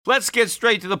Let's get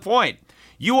straight to the point.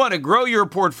 You want to grow your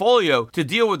portfolio to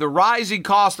deal with the rising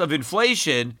cost of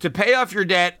inflation, to pay off your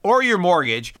debt or your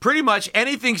mortgage, pretty much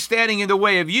anything standing in the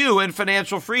way of you and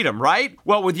financial freedom, right?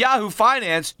 Well, with Yahoo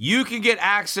Finance, you can get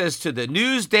access to the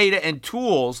news, data, and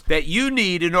tools that you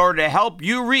need in order to help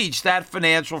you reach that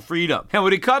financial freedom. And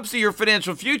when it comes to your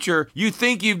financial future, you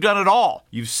think you've done it all.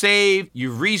 You've saved,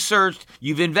 you've researched,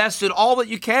 you've invested all that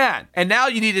you can. And now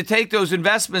you need to take those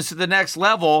investments to the next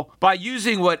level by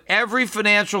using what every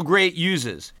financial great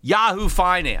uses. Yahoo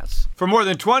Finance. For more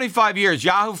than 25 years,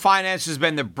 Yahoo Finance has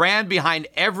been the brand behind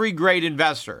every great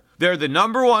investor. They're the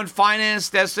 #1 finance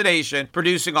destination,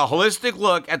 producing a holistic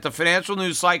look at the financial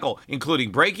news cycle,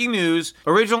 including breaking news,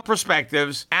 original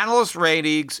perspectives, analyst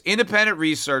ratings, independent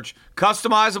research,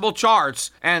 customizable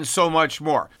charts, and so much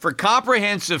more. For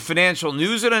comprehensive financial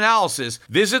news and analysis,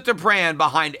 visit the brand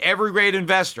behind every great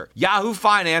investor,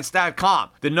 yahoofinance.com,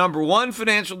 the #1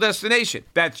 financial destination.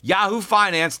 That's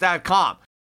yahoofinance.com.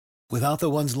 Without the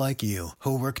ones like you,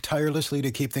 who work tirelessly to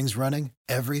keep things running,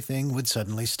 everything would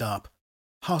suddenly stop.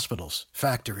 Hospitals,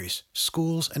 factories,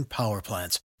 schools, and power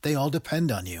plants, they all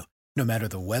depend on you. No matter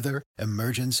the weather,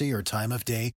 emergency, or time of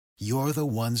day, you're the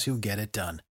ones who get it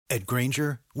done. At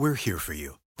Grainger, we're here for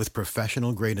you with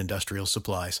professional-grade industrial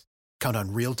supplies. Count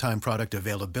on real-time product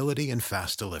availability and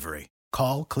fast delivery.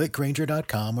 Call, click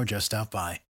Grainger.com, or just stop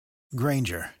by.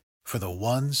 Grainger, for the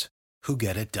ones who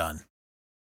get it done.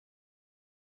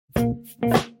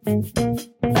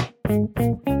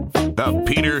 The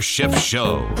Peter Schiff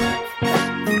Show.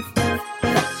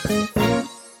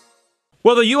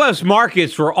 Well, the U.S.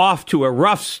 markets were off to a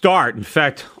rough start. In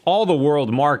fact, all the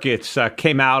world markets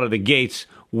came out of the gates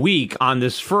weak on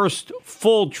this first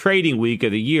full trading week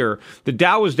of the year. The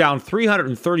Dow was down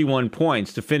 331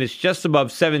 points to finish just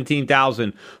above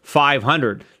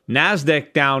 17,500.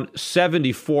 NASDAQ down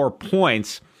 74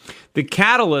 points. The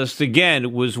catalyst,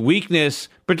 again, was weakness,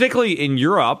 particularly in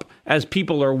Europe, as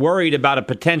people are worried about a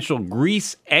potential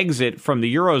Greece exit from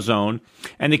the Eurozone,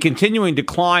 and the continuing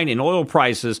decline in oil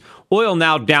prices. Oil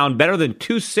now down better than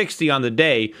 $2.60 on the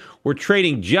day. We're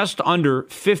trading just under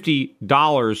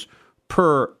 $50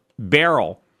 per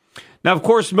barrel. Now, of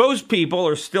course, most people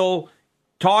are still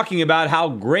talking about how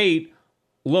great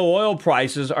low oil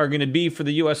prices are going to be for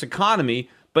the U.S. economy,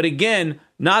 but again,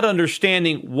 not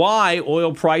understanding why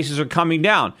oil prices are coming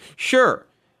down. Sure,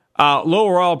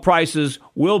 lower oil prices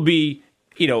will be,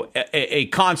 a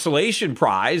consolation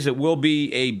prize. It will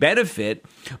be a benefit,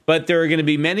 but there are going to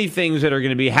be many things that are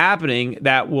going to be happening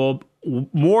that will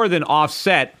more than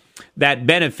offset that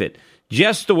benefit.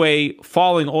 Just the way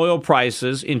falling oil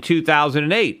prices in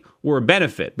 2008 were a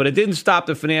benefit, but it didn't stop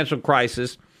the financial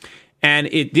crisis, and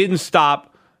it didn't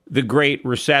stop the Great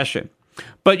Recession.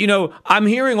 But, I'm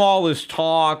hearing all this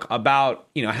talk about,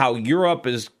 how Europe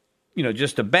is,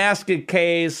 just a basket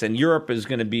case and Europe is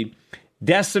going to be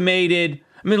decimated.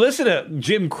 I mean, listen to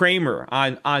Jim Cramer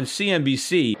on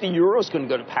CNBC. The euro is going to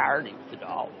go to parity with the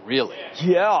dollar. Really?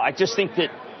 Yeah, I just think that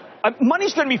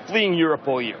money's going to be fleeing Europe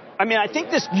all year. I mean, I think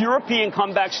this European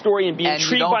comeback story and being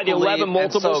intrigued by the 11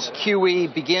 multiples. And so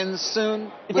QE begins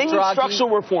soon with they need Draghi? Structural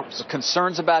reforms. The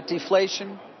concerns about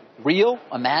deflation? Real?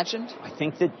 Imagined? I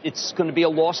think that it's going to be a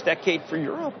lost decade for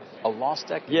Europe. A lost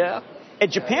decade? Yeah.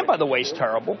 And Japan, by the way, is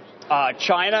terrible.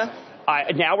 China,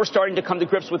 now we're starting to come to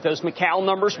grips with those Macau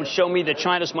numbers, which show me that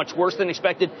China's much worse than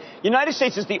expected. The United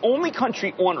States is the only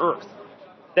country on earth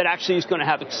that actually is going to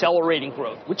have accelerating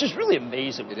growth, which is really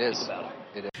amazing. It is. Think about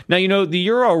it. Now, the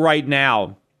euro right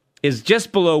now is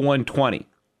just below 120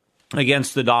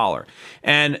 against the dollar.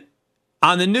 And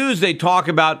on the news, they talk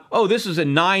about, this is a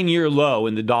 9-year low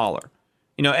in the dollar.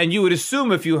 And you would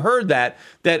assume if you heard that,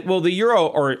 well, the euro,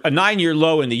 or a 9-year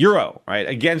low in the euro, right,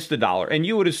 against the dollar. And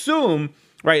you would assume,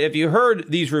 right, if you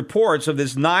heard these reports of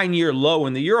this 9-year low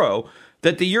in the euro,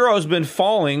 that the euro has been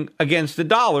falling against the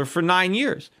dollar for 9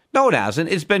 years. No, it hasn't.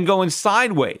 It's been going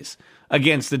sideways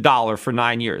against the dollar for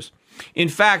 9 years. In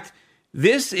fact,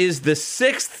 this is the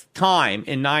 6th time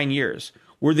in 9 years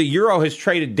where the euro has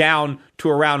traded down to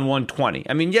around 120.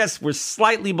 I mean, yes, we're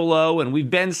slightly below, and we've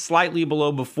been slightly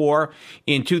below before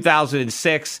in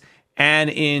 2006 and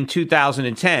in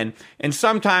 2010. And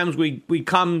sometimes we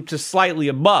come to slightly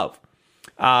above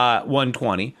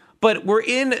 120. But we're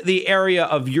in the area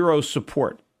of euro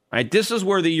support, right? This is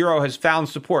where the euro has found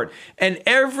support. And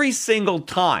every single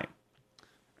time,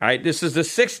 right, this is the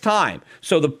 6th time.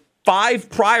 So the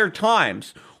 5 prior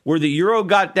times where the euro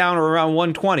got down to around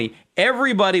 120,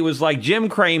 everybody was like Jim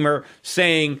Cramer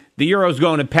saying the euro's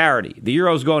going to parity. The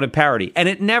euro's going to parity. And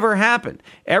it never happened.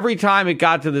 Every time it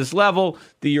got to this level,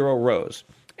 the euro rose.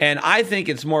 And I think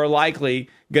it's more likely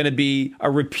going to be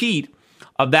a repeat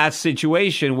of that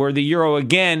situation where the euro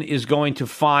again is going to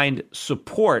find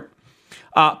support,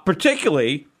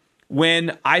 particularly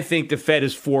when I think the Fed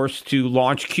is forced to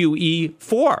launch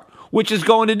QE4, which is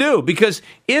going to do. Because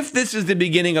if this is the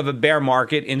beginning of a bear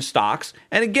market in stocks,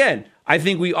 and again, I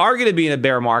think we are going to be in a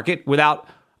bear market without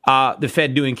the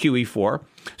Fed doing QE4.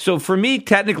 So for me,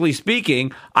 technically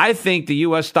speaking, I think the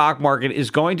U.S. stock market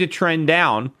is going to trend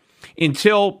down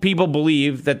until people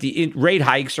believe that the rate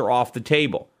hikes are off the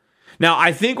table. Now,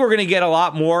 I think we're going to get a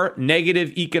lot more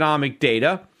negative economic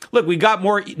data. Look, we got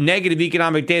more negative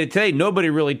economic data today.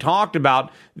 Nobody really talked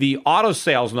about the auto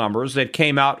sales numbers that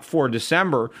came out for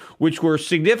December, which were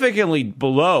significantly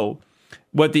below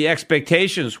what the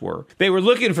expectations were. They were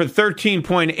looking for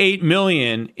 13.8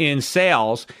 million in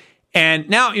sales. And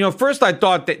now, first I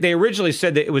thought that they originally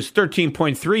said that it was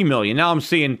 13.3 million. Now I'm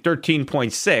seeing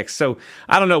 13.6. So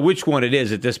I don't know which one it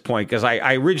is at this point, because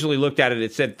I originally looked at it,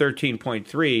 it said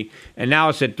 13.3, and now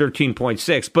it's at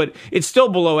 13.6. But it's still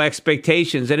below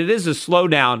expectations, and it is a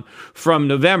slowdown from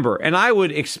November. And I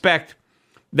would expect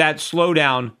that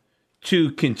slowdown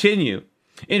to continue.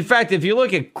 In fact, if you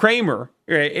look at Cramer,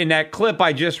 in that clip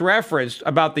I just referenced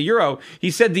about the euro, he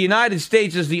said the United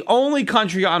States is the only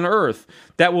country on earth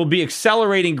that will be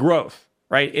accelerating growth,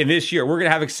 right? In this year, we're going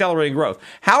to have accelerating growth.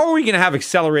 How are we going to have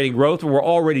accelerating growth when we're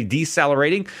already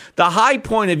decelerating? The high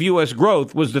point of U.S.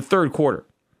 growth was the third quarter,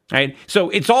 right? So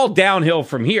it's all downhill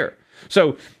from here.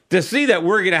 So to see that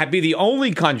we're going to be the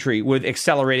only country with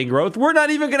accelerating growth, we're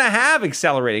not even going to have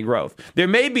accelerating growth. There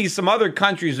may be some other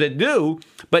countries that do,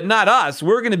 but not us.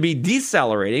 We're going to be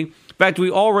decelerating. In fact,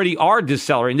 we already are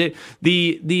decelerating.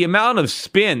 The amount of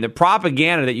spin, the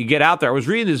propaganda that you get out there. I was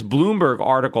reading this Bloomberg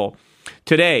article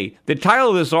today. The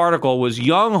title of this article was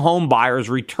Young Home Buyers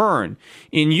Return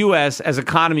in U.S. as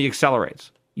Economy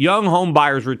Accelerates. Young home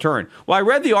buyers return. Well, I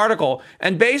read the article,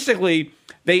 and basically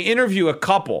they interview a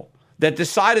couple that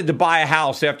decided to buy a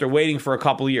house after waiting for a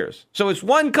couple of years. So it's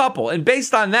one couple, and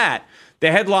based on that,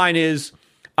 the headline is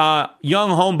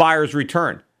Young Home Buyers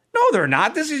Return. No, they're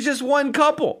not. This is just one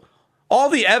couple. All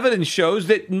the evidence shows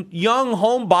that young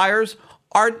home buyers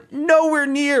are nowhere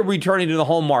near returning to the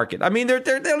home market. I mean, they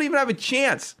don't even have a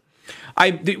chance.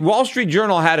 The Wall Street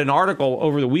Journal had an article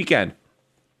over the weekend.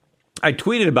 I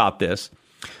tweeted about this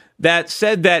that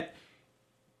said that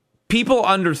people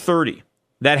under 30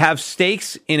 that have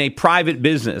stakes in a private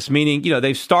business, meaning,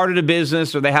 they've started a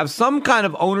business or they have some kind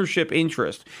of ownership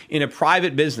interest in a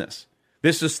private business.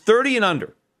 This is 30 and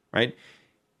under, right?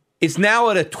 It's now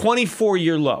at a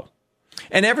 24-year low.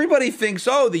 And everybody thinks,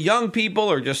 the young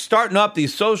people are just starting up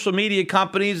these social media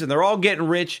companies and they're all getting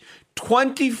rich.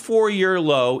 24-year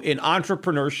low in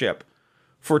entrepreneurship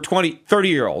for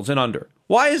 30-year-olds and under.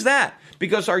 Why is that?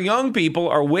 Because our young people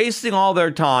are wasting all their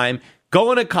time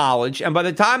going to college, and by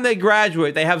the time they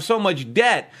graduate, they have so much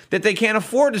debt that they can't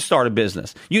afford to start a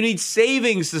business. You need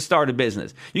savings to start a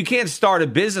business. You can't start a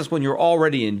business when you're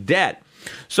already in debt.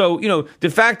 So, the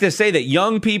fact to say that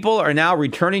young people are now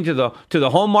returning to the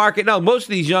home market, no, most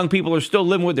of these young people are still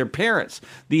living with their parents.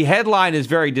 The headline is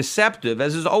very deceptive,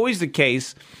 as is always the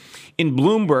case in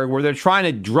Bloomberg, where they're trying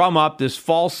to drum up this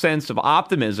false sense of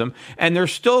optimism, and they're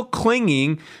still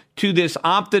clinging to this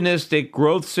optimistic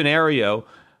growth scenario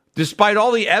despite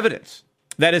all the evidence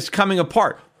that is coming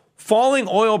apart. Falling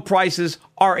oil prices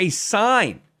are a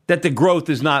sign that the growth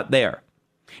is not there.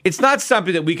 It's not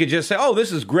something that we could just say,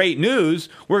 this is great news,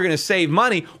 we're going to save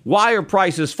money. Why are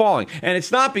prices falling? And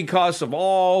it's not because of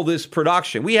all this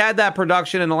production. We had that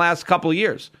production in the last couple of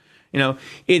years.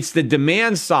 It's the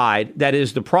demand side that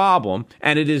is the problem,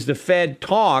 and it is the Fed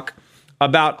talk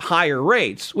about higher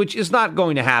rates, which is not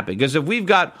going to happen. Because if we've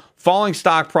got falling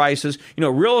stock prices,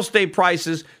 real estate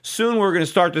prices, soon we're going to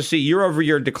start to see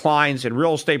year-over-year declines in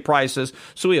real estate prices.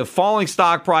 So we have falling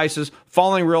stock prices,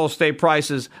 falling real estate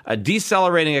prices, a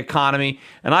decelerating economy.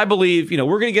 And I believe,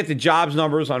 we're going to get the jobs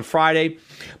numbers on Friday,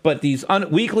 but these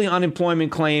weekly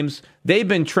unemployment claims, they've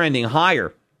been trending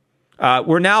higher.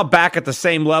 We're now back at the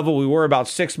same level we were about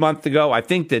 6 months ago. I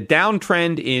think the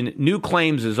downtrend in new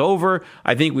claims is over.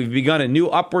 I think we've begun a new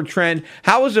upward trend.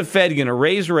 How is the Fed going to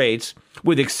raise rates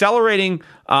with accelerating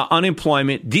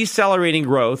unemployment, decelerating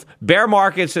growth, bear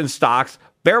markets in stocks,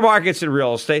 bear markets in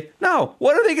real estate? No.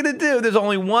 What are they going to do? There's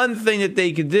only one thing that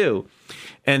they could do,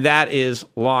 and that is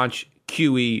launch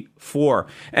QE4.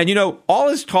 And, all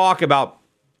this talk about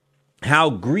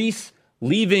how Greece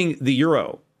leaving the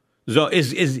euro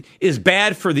is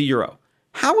bad for the euro.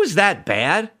 How is that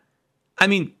bad? I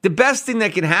mean, the best thing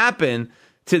that can happen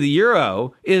to the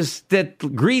euro is that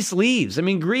Greece leaves. I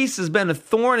mean, Greece has been a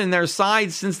thorn in their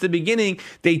side since the beginning.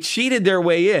 They cheated their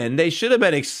way in. They should have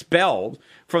been expelled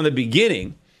from the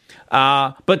beginning.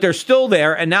 but they're still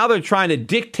there, and now they're trying to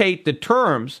dictate the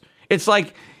terms. It's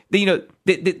like,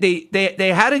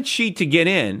 they had a cheat to get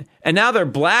in, and now they're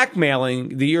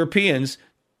blackmailing the Europeans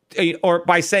or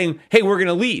by saying, hey, we're going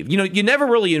to leave. You never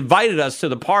really invited us to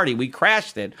the party. We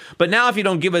crashed it. But now if you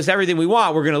don't give us everything we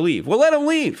want, we're going to leave. Well, let them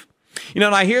leave. And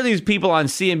I hear these people on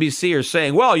CNBC are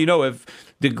saying, well, if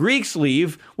the Greeks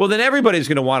leave, well, then everybody's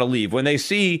going to want to leave. When they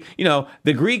see,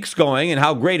 the Greeks going and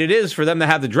how great it is for them to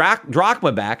have the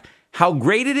drachma back, how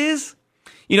great it is.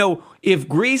 If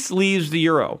Greece leaves the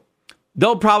euro,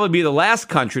 they'll probably be the last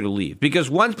country to leave, because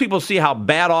once people see how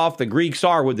bad off the Greeks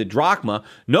are with the drachma,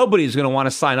 nobody's going to want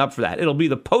to sign up for that. It'll be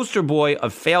the poster boy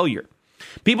of failure.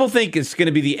 People think it's going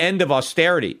to be the end of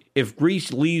austerity if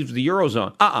Greece leaves the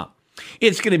Eurozone.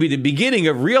 It's going to be the beginning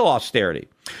of real austerity,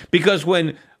 because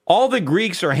when all the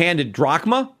Greeks are handed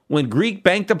drachma, when Greek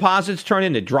bank deposits turn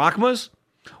into drachmas,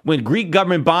 when Greek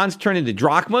government bonds turn into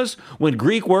drachmas, when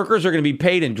Greek workers are going to be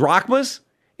paid in drachmas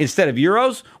instead of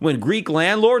euros, when Greek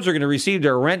landlords are going to receive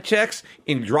their rent checks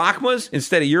in drachmas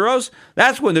instead of euros,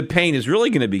 that's when the pain is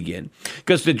really going to begin,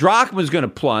 because the drachma is going to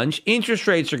plunge, interest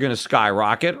rates are going to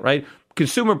skyrocket, right?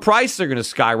 Consumer prices are going to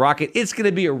skyrocket. It's going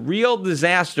to be a real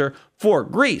disaster for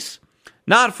Greece,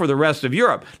 not for the rest of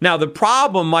Europe. Now, the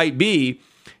problem might be,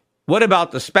 what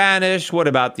about the Spanish? What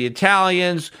about the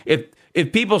Italians? If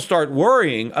people start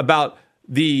worrying about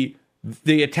the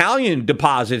Italian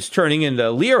deposits turning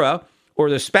into lira, or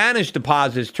the Spanish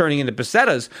deposits turning into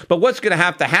pesetas, but what's going to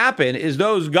have to happen is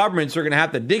those governments are going to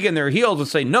have to dig in their heels and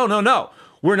say, no,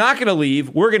 we're not going to leave,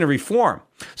 we're going to reform.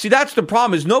 See, that's the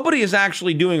problem, is nobody is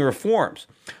actually doing reforms.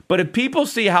 But if people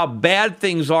see how bad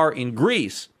things are in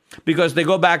Greece, because they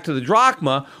go back to the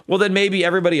drachma, well, then maybe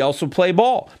everybody else will play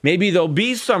ball. Maybe there'll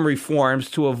be some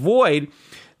reforms to avoid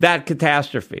that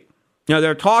catastrophe.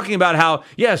 They're talking about how,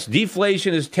 yes,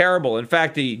 deflation is terrible. In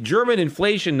fact, the German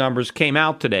inflation numbers came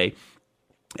out today,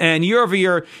 and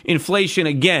year-over-year inflation,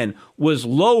 again, was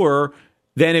lower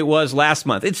than it was last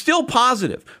month. It's still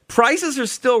positive. Prices are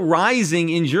still rising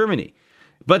in Germany,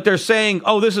 but they're saying,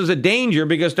 oh, this is a danger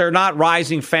because they're not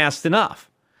rising fast enough.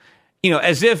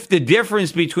 As if the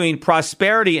difference between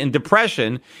prosperity and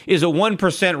depression is a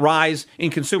 1% rise in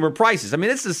consumer prices. I mean,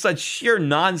 this is such sheer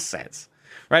nonsense,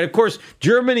 right? Of course,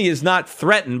 Germany is not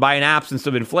threatened by an absence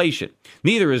of inflation.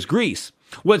 Neither is Greece.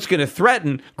 What's going to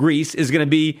threaten Greece is going to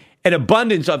be an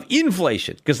abundance of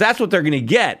inflation, because that's what they're going to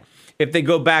get if they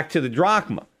go back to the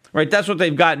drachma, right? That's what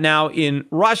they've got now in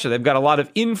Russia. They've got a lot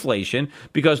of inflation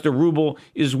because the ruble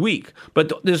is weak.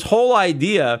 But this whole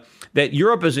idea that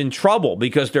Europe is in trouble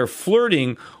because they're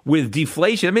flirting with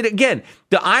deflation. I mean, again,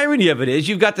 the irony of it is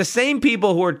you've got the same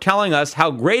people who are telling us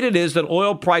how great it is that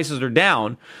oil prices are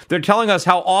down. They're telling us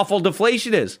how awful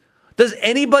deflation is. Does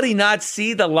anybody not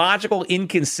see the logical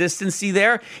inconsistency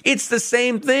there? It's the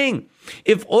same thing.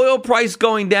 If oil price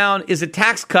going down is a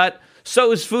tax cut,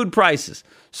 so is food prices.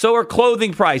 So are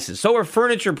clothing prices. So are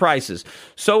furniture prices.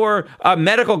 So are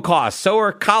medical costs. So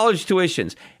are college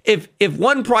tuitions. If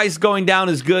one price going down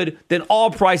is good, then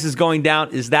all prices going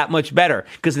down is that much better.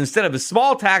 Because instead of a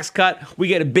small tax cut, we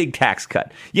get a big tax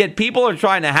cut. Yet people are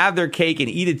trying to have their cake and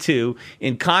eat it too,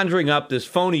 in conjuring up this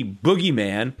phony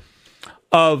boogeyman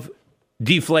of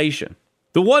deflation.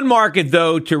 The one market,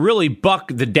 though, to really buck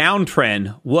the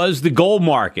downtrend was the gold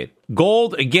market.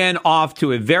 Gold, again, off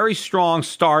to a very strong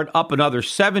start, up another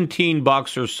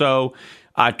 $17 or so,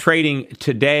 trading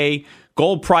today.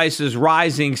 Gold prices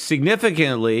rising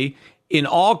significantly in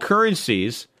all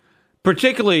currencies,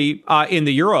 particularly in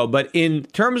the euro. But in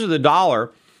terms of the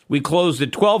dollar, we closed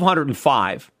at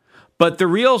 1,205. But the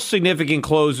real significant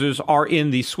closers are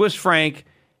in the Swiss franc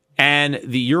and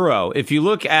the euro. If you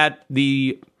look at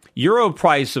the euro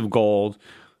price of gold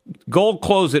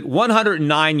closed at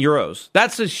 109 euros.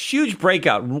 That's a huge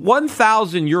breakout.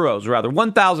 1,009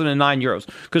 euros,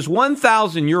 because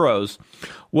 1,000 euros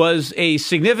was a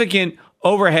significant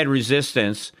overhead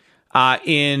resistance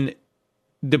in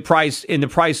the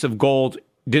price of gold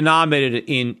denominated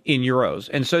in euros.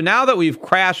 And so now that we've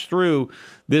crashed through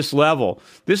this level,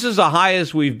 this is the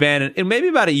highest we've been in maybe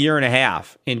about a year and a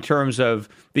half in terms of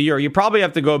the euro. You probably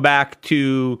have to go back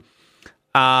to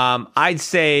I'd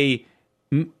say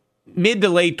mid to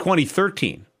late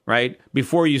 2013, right?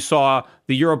 Before you saw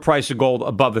the euro price of gold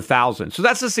above 1,000. So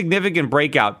that's a significant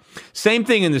breakout. Same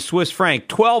thing in the Swiss franc.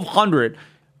 1,200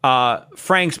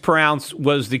 francs per ounce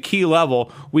was the key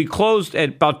level. We closed at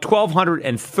about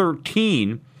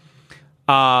 1,213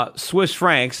 Swiss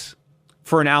francs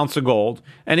for an ounce of gold.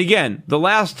 And again, the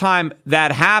last time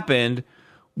that happened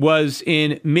was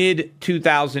in mid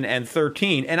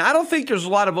 2013. And I don't think there's a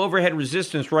lot of overhead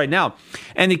resistance right now.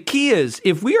 And the key is,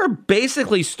 if we are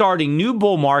basically starting new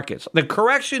bull markets, the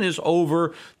correction is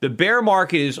over, the bear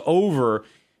market is over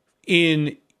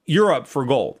in Europe for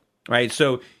gold, right?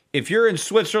 So if you're in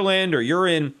Switzerland or you're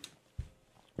in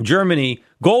Germany,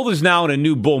 gold is now in a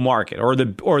new bull market, or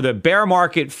the bear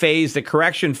market phase, the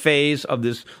correction phase of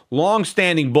this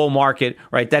long-standing bull market,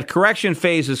 right? That correction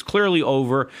phase is clearly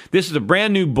over. This is a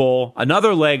brand new bull,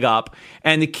 another leg up.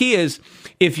 And the key is,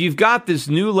 if you've got this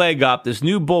new leg up, this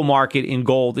new bull market in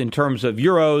gold in terms of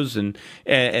euros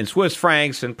and Swiss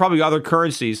francs and probably other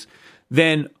currencies,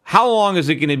 then how long is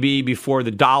it going to be before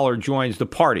the dollar joins the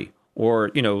party?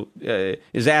 Or,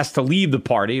 is asked to leave the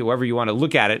party, however you want to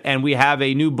look at it, and we have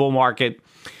a new bull market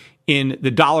in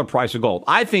the dollar price of gold.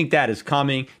 I think that is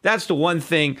coming. That's the one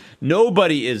thing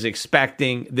nobody is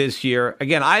expecting this year.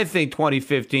 Again, I think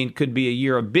 2015 could be a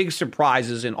year of big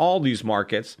surprises in all these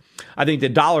markets. I think the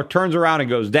dollar turns around and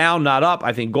goes down, not up.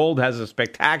 I think gold has a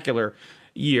spectacular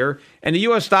year. And the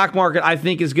U.S. stock market, I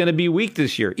think, is going to be weak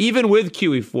this year, even with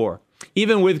QE4.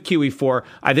 Even with QE4,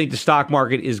 I think the stock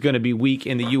market is going to be weak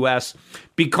in the U.S.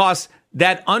 because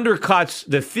that undercuts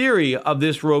the theory of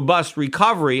this robust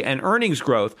recovery and earnings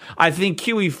growth. I think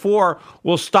QE4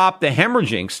 will stop the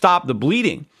hemorrhaging, stop the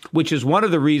bleeding, which is one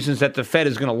of the reasons that the Fed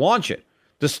is going to launch it,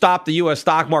 to stop the U.S.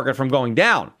 stock market from going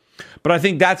down. But I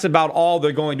think that's about all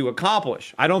they're going to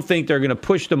accomplish. I don't think they're going to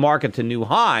push the market to new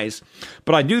highs,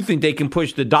 but I do think they can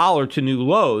push the dollar to new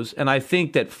lows. And I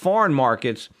think that foreign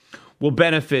markets will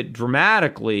benefit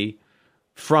dramatically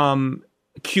from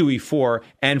QE4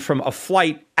 and from a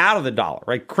flight out of the dollar,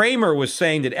 right? Kramer was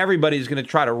saying that everybody's going to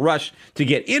try to rush to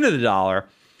get into the dollar.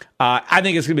 I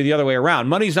think it's going to be the other way around.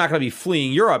 Money's not going to be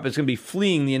fleeing Europe. It's going to be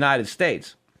fleeing the United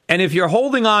States. And if you're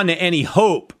holding on to any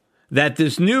hope that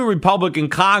this new Republican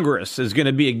Congress is going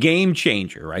to be a game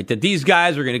changer, right? That these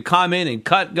guys are going to come in and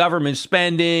cut government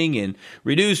spending and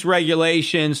reduce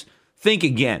regulations, think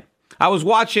again. I was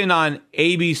watching on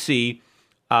ABC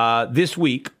this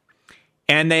week,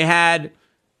 and they had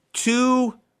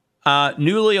two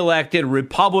newly elected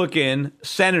Republican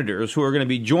senators who are going to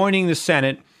be joining the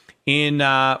Senate in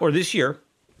this year.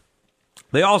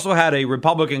 They also had a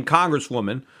Republican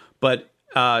Congresswoman, but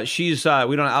she's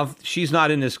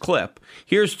not in this clip.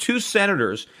 Here's two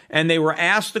senators, and they were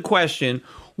asked the question,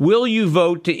 will you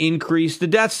vote to increase the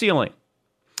debt ceiling?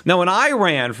 Now, when I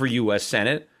ran for U.S.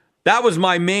 Senate, that was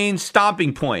my main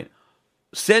stopping point.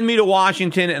 Send me to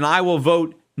Washington and I will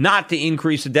vote not to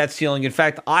increase the debt ceiling. In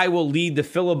fact, I will lead the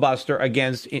filibuster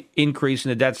against increasing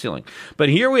the debt ceiling. But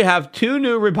here we have two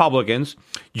new Republicans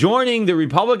joining the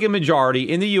Republican majority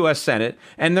in the U.S. Senate,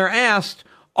 and they're asked,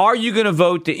 are you going to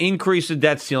vote to increase the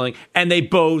debt ceiling? And they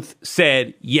both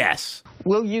said yes.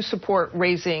 Will you support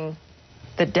raising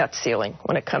the debt ceiling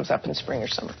when it comes up in spring or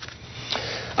summer?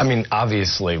 I mean,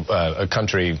 obviously, a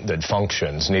country that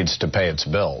functions needs to pay its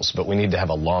bills, but we need to have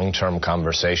a long-term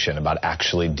conversation about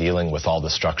actually dealing with all the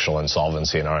structural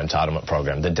insolvency in our entitlement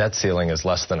program. The debt ceiling is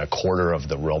less than a quarter of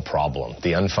the real problem.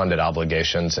 The unfunded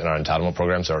obligations in our entitlement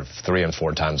programs are 3 and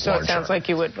 4 times larger. So it sounds like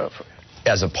you would vote for it.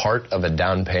 As a part of a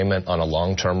down payment on a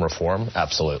long-term reform,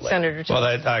 absolutely. Senator Tim. Well,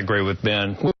 I agree with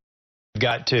Ben. We've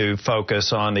got to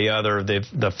focus on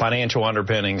the financial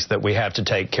underpinnings that we have to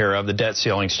take care of. The debt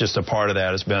ceiling is just a part of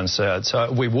that, as Ben said.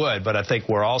 So we would, but I think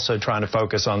we're also trying to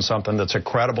focus on something that's a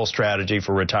credible strategy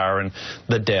for retiring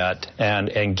the debt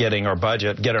and getting our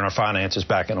budget, getting our finances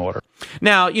back in order.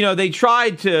 Now, they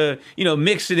tried to,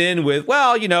 mix it in with,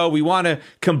 we want to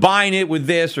combine it with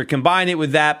this or combine it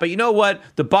with that. But you know what?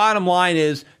 The bottom line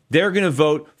is they're going to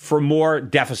vote for more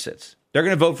deficits. They're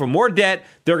going to vote for more debt.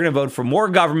 They're going to vote for more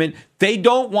government. They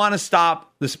don't want to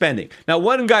stop the spending. Now,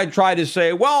 one guy tried to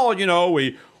say,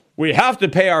 we have to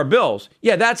pay our bills.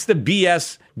 Yeah, that's the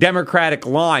BS Democratic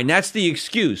line. That's the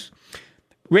excuse.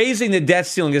 Raising the debt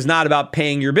ceiling is not about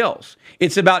paying your bills.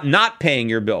 It's about not paying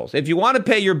your bills. If you want to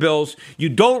pay your bills, you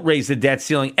don't raise the debt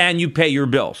ceiling and you pay your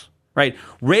bills. Right?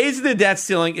 Raising the debt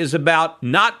ceiling is about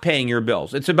not paying your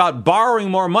bills. It's about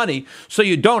borrowing more money so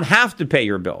you don't have to pay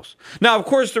your bills. Now, of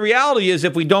course, the reality is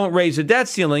if we don't raise the debt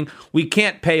ceiling, we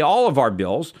can't pay all of our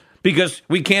bills because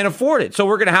we can't afford it. So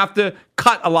we're going to have to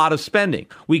cut a lot of spending.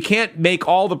 We can't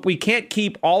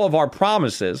keep all of our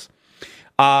promises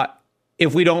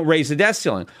if we don't raise the debt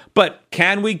ceiling. But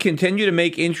can we continue to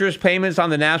make interest payments on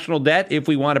the national debt if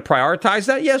we want to prioritize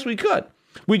that? Yes, we could.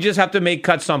 We just have to make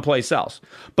cuts someplace else.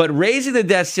 But raising the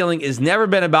debt ceiling has never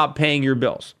been about paying your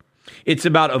bills. It's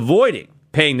about avoiding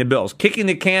paying the bills, kicking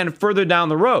the can further down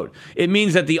the road. It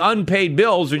means that the unpaid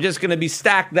bills are just going to be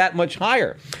stacked that much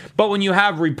higher. But when you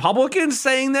have Republicans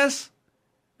saying this,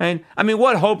 Right? I mean,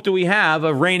 what hope do we have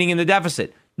of reining in the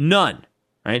deficit? None.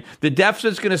 Right? The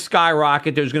deficit's going to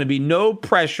skyrocket. There's going to be no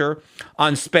pressure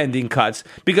on spending cuts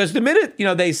because the minute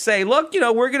they say, look,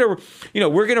 we're going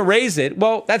to raise it.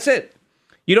 Well, that's it.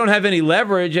 You don't have any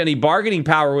leverage, any bargaining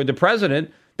power with the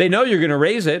president. They know you're going to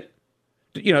raise it.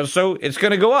 So it's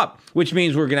going to go up, which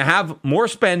means we're going to have more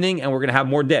spending and we're going to have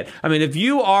more debt. I mean, if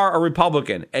you are a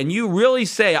Republican and you really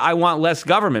say, I want less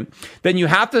government, then you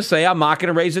have to say, I'm not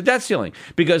going to raise the debt ceiling,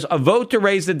 because a vote to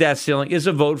raise the debt ceiling is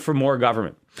a vote for more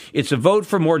government. It's a vote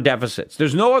for more deficits.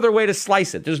 There's no other way to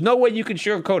slice it. There's no way you can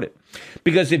sugarcoat it,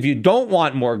 because if you don't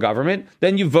want more government,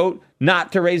 then you vote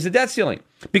not to raise the debt ceiling.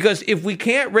 Because if we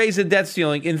can't raise the debt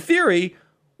ceiling, in theory,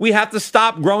 we have to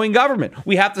stop growing government.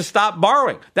 We have to stop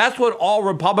borrowing. That's what all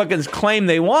Republicans claim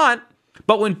they want.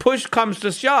 But when push comes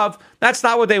to shove, that's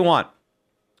not what they want.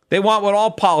 They want what all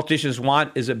politicians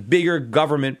want, is a bigger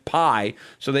government pie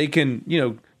so they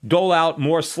can, dole out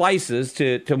more slices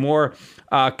to more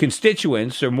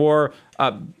constituents or more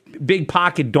big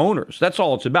pocket donors. That's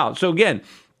all it's about. So again,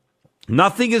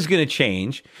 nothing is going to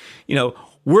change.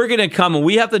 We're going to come and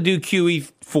we have to do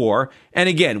QE4. And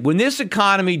again, when this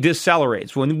economy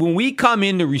decelerates, when we come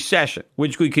into recession,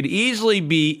 which we could easily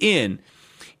be in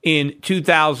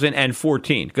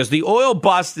 2014, because the oil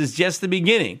bust is just the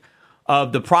beginning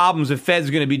of the problems the Fed's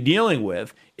going to be dealing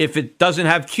with if it doesn't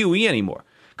have QE anymore.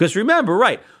 Because remember,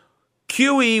 right,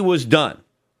 QE was done.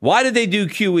 Why did they do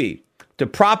QE? To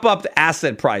prop up the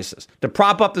asset prices, to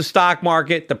prop up the stock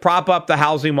market, to prop up the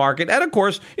housing market. And of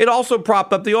course, it also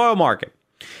propped up the oil market.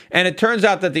 And it turns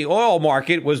out that the oil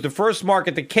market was the first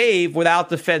market to cave without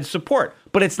the Fed's support.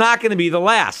 But it's not going to be the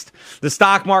last. The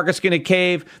stock market's going to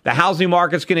cave. The housing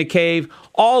market's going to cave.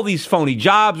 All these phony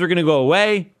jobs are going to go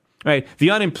away. Right? The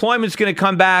unemployment's going to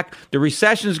come back. The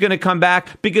recession's going to come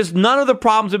back because none of the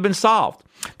problems have been solved.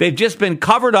 They've just been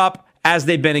covered up as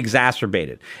they've been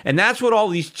exacerbated. And that's what all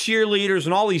these cheerleaders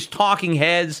and all these talking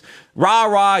heads,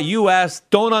 rah-rah, U.S.,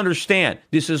 don't understand.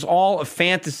 This is all a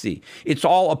fantasy. It's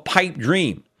all a pipe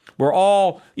dream. We're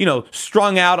all,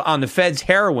 strung out on the Fed's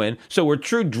heroin, so we're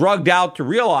too drugged out to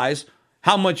realize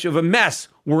how much of a mess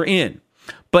we're in.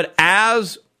 But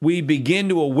as we begin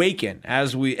to awaken,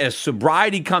 as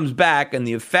sobriety comes back and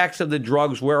the effects of the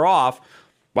drugs wear off,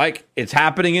 like it's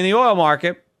happening in the oil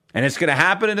market, and it's going to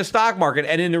happen in the stock market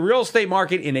and in the real estate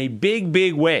market in a big,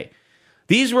 big way.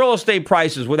 These real estate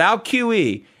prices without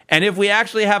QE, and if we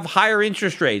actually have higher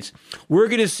interest rates, we're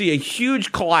going to see a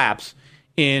huge collapse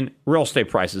in real estate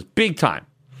prices, big time.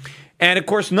 And of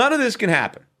course, none of this can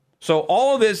happen. So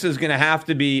all of this is going to have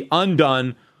to be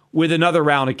undone with another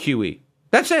round of QE.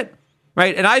 That's it,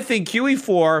 right? And I think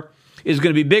QE4 is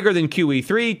going to be bigger than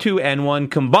QE3, 2, and 1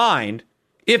 combined,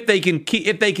 if they can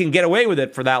get away with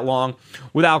it for that long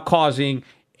without causing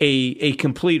a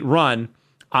complete run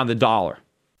on the dollar.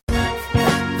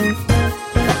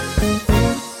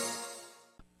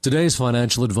 Today's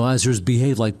financial advisors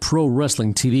behave like pro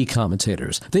wrestling TV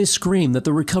commentators. They scream that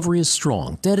the recovery is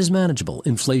strong, debt is manageable,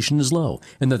 inflation is low,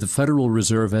 and that the Federal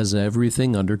Reserve has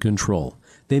everything under control.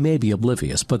 They may be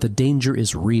oblivious, but the danger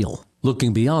is real.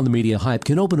 Looking beyond the media hype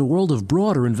can open a world of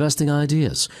broader investing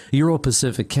ideas. Euro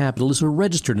Pacific Capital is a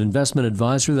registered investment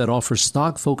advisor that offers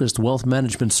stock-focused wealth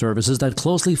management services that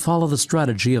closely follow the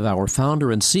strategy of our founder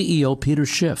and CEO, Peter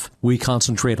Schiff. We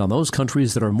concentrate on those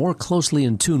countries that are more closely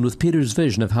in tune with Peter's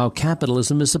vision of how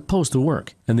capitalism is supposed to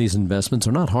work. And these investments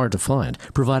are not hard to find,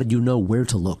 provided you know where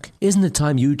to look. Isn't it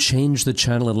time you change the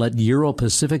channel and let Euro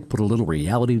Pacific put a little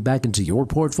reality back into your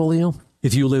portfolio?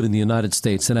 If you live in the United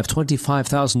States and have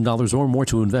 $25,000 or more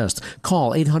to invest,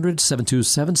 call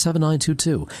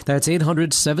 800-727-7922. That's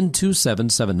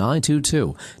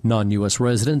 800-727-7922. Non-U.S.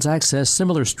 residents access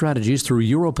similar strategies through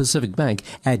Euro Pacific Bank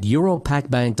at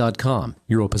europacbank.com.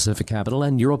 Euro Pacific Capital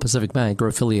and Euro Pacific Bank are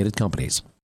affiliated companies.